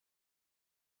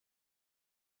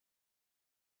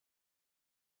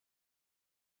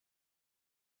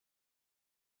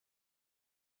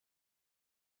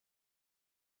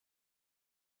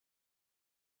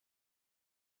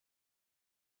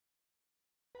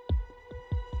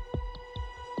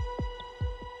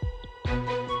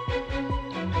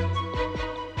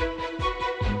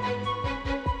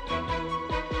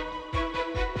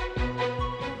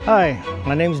Hi,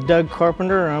 my name is Doug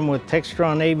Carpenter. I'm with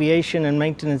Textron Aviation and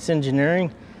Maintenance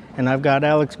Engineering, and I've got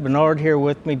Alex Bernard here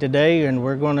with me today, and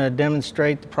we're going to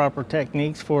demonstrate the proper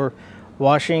techniques for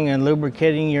washing and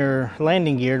lubricating your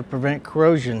landing gear to prevent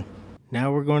corrosion.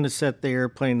 Now we're going to set the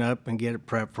airplane up and get it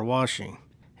prepped for washing.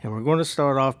 And we're going to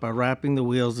start off by wrapping the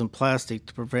wheels in plastic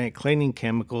to prevent cleaning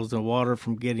chemicals and water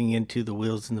from getting into the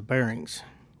wheels and the bearings.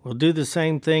 We'll do the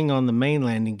same thing on the main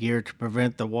landing gear to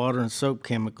prevent the water and soap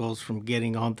chemicals from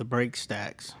getting on the brake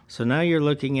stacks. So now you're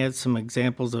looking at some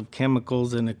examples of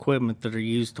chemicals and equipment that are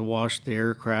used to wash the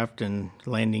aircraft and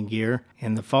landing gear.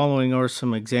 And the following are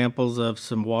some examples of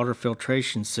some water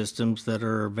filtration systems that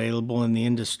are available in the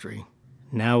industry.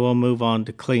 Now we'll move on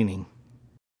to cleaning.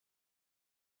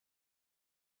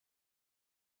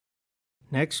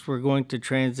 Next, we're going to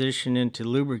transition into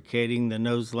lubricating the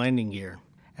nose landing gear.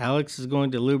 Alex is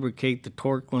going to lubricate the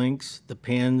torque links, the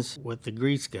pins, with the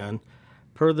grease gun,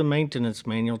 per the Maintenance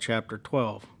Manual, Chapter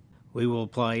 12. We will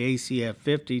apply ACF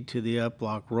 50 to the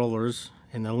up-lock rollers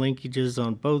and the linkages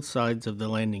on both sides of the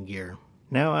landing gear.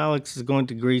 Now Alex is going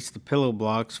to grease the pillow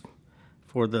blocks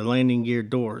for the landing gear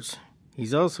doors.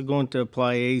 He's also going to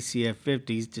apply ACF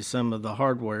 50s to some of the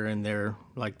hardware in there,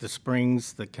 like the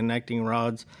springs, the connecting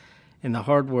rods, and the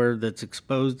hardware that's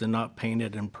exposed and not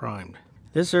painted and primed.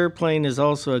 This airplane is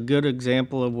also a good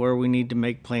example of where we need to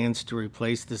make plans to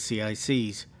replace the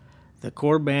CICs. The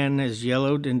core band is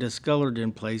yellowed and discolored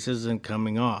in places and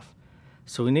coming off,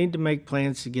 so we need to make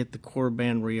plans to get the core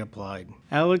band reapplied.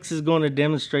 Alex is going to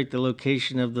demonstrate the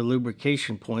location of the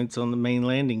lubrication points on the main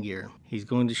landing gear. He's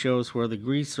going to show us where the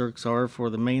grease zerks are for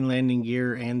the main landing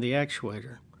gear and the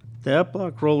actuator. The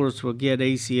up-lock rollers will get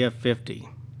ACF 50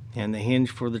 and the hinge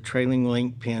for the trailing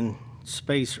link pin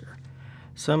spacer.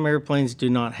 Some airplanes do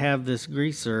not have this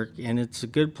grease zerk, and it's a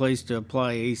good place to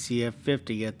apply ACF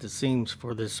 50 at the seams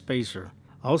for this spacer.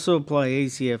 Also apply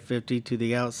ACF 50 to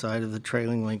the outside of the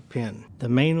trailing link pin. The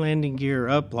main landing gear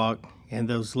uplock and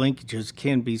those linkages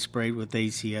can be sprayed with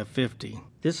ACF 50.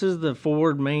 This is the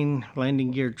forward main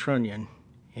landing gear trunnion,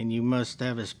 and you must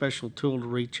have a special tool to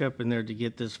reach up in there to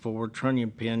get this forward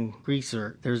trunnion pin grease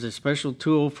zerk. There's a special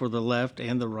tool for the left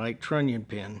and the right trunnion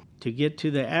pin. To get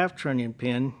to the aft trunnion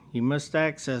pin, you must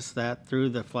access that through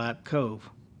the flat cove.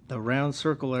 The round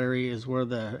circle area is where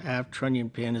the aft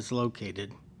trunnion pin is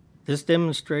located. This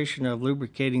demonstration of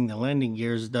lubricating the landing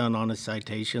gear is done on a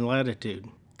citation latitude.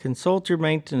 Consult your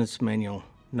maintenance manual.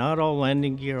 Not all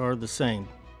landing gear are the same.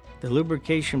 The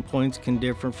lubrication points can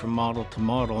differ from model to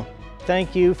model.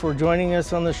 Thank you for joining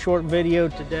us on this short video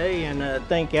today, and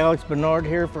thank Alex Bernard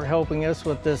here for helping us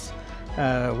with this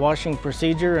washing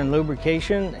procedure and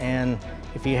lubrication. And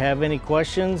if you have any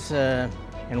questions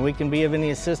and we can be of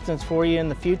any assistance for you in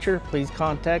the future, please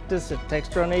contact us at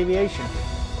Textron Aviation.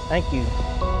 Thank you.